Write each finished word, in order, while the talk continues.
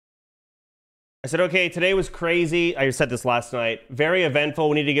I said, okay, today was crazy. I said this last night. Very eventful.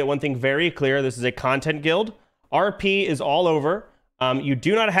 We need to get one thing very clear. This is a content guild. RP is all over. You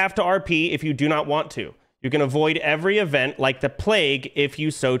do not have to RP if you do not want to. You can avoid every event like the plague if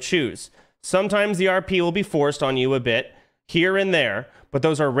you so choose. Sometimes the RP will be forced on you a bit here and there, but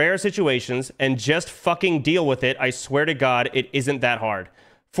those are rare situations, and just fucking deal with it. I swear to God, it isn't that hard.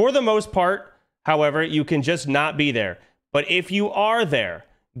 For the most part, however, you can just not be there. But if you are there,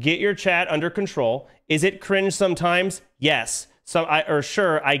 get your chat under control. Is it cringe sometimes? Yes.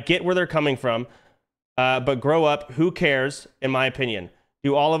 Sure, I get where they're coming from. But grow up. Who cares, in my opinion?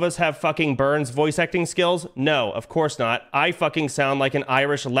 Do all of us have fucking Burns voice acting skills? No, of course not. I fucking sound like an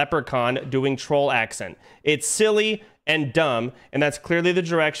Irish leprechaun doing troll accent. It's silly and dumb, and that's clearly the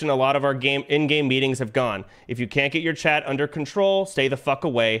direction a lot of our in-game meetings have gone. If you can't get your chat under control, stay the fuck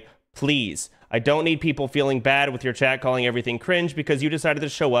away, please. I don't need people feeling bad with your chat calling everything cringe because you decided to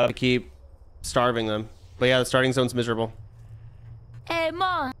show up. I keep starving them. But yeah, the starting zone's miserable. Hey,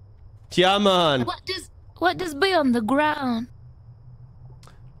 Mom. Yeah, man. What does be on the ground?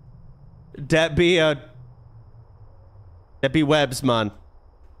 That be webs, man.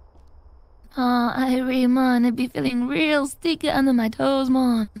 Oh, Irie, man. It be feeling real sticky under my toes,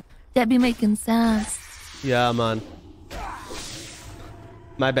 man. That be making sense. Yeah, man.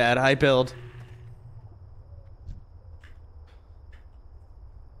 My bad. I build.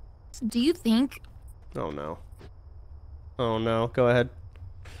 Do you think... Oh, no. Oh, no. Go ahead.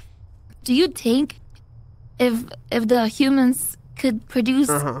 Do you think if the humans could produce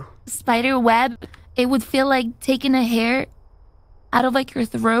spider web, it would feel like taking a hair out of like your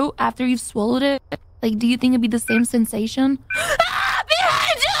throat after you've swallowed it? Like, do you think it'd be the same sensation? Ah,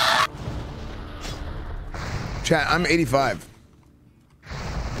 behind you! Chat, I'm 85.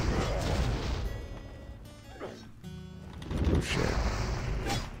 Oh shit.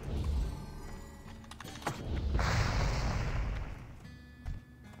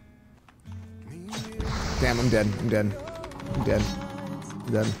 Damn, I'm dead. I'm dead. I'm dead.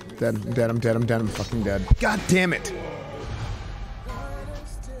 I'm dead. Dead. I'm dead. I'm dead. I'm dead. I'm fucking dead. God damn it.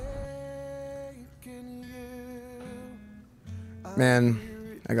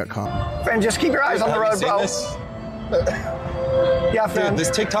 Man, I got caught. Finn, just keep your eyes on the road, bro. Yeah, Finn. Dude, this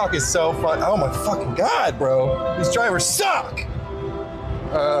TikTok is so fun. Oh my fucking God, bro. These drivers suck.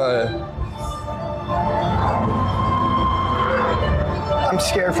 I'm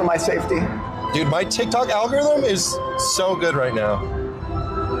scared for my safety. Dude, my TikTok algorithm is so good right now.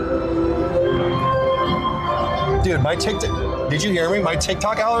 Dude, my TikTok, did you hear me? My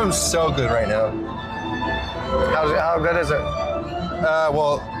TikTok algorithm is so good right now. How good is it?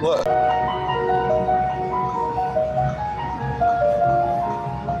 Well, look.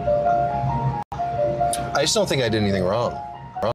 I just don't think I did anything wrong.